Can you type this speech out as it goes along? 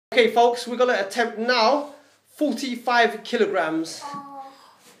Okay folks, we're gonna attempt now 45 kilograms.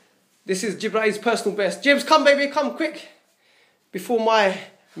 This is Jibrai's personal best. Jibs, come baby, come quick. Before my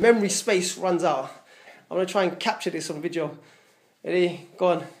memory space runs out. I'm gonna try and capture this on video. Ready? Go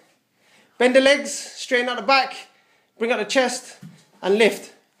on. Bend the legs, straighten out the back, bring out the chest, and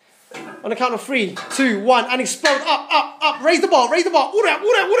lift. On the count of 3, 2, 1, and explode. Up, up, up. Raise the bar, raise the bar. All out,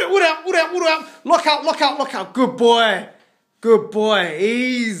 all out, all out, all out, all out, all out. Lock out, lock out, lock out. Good boy. Good boy.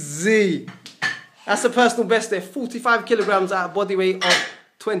 Easy. That's the personal best there. 45 kilograms at a body weight of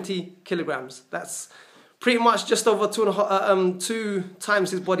 20 kilograms. That's pretty much just over 2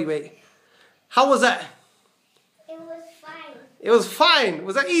 times his body weight. How was that? It was fine. It was fine.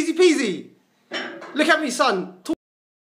 Was that easy peasy? Look at me, son.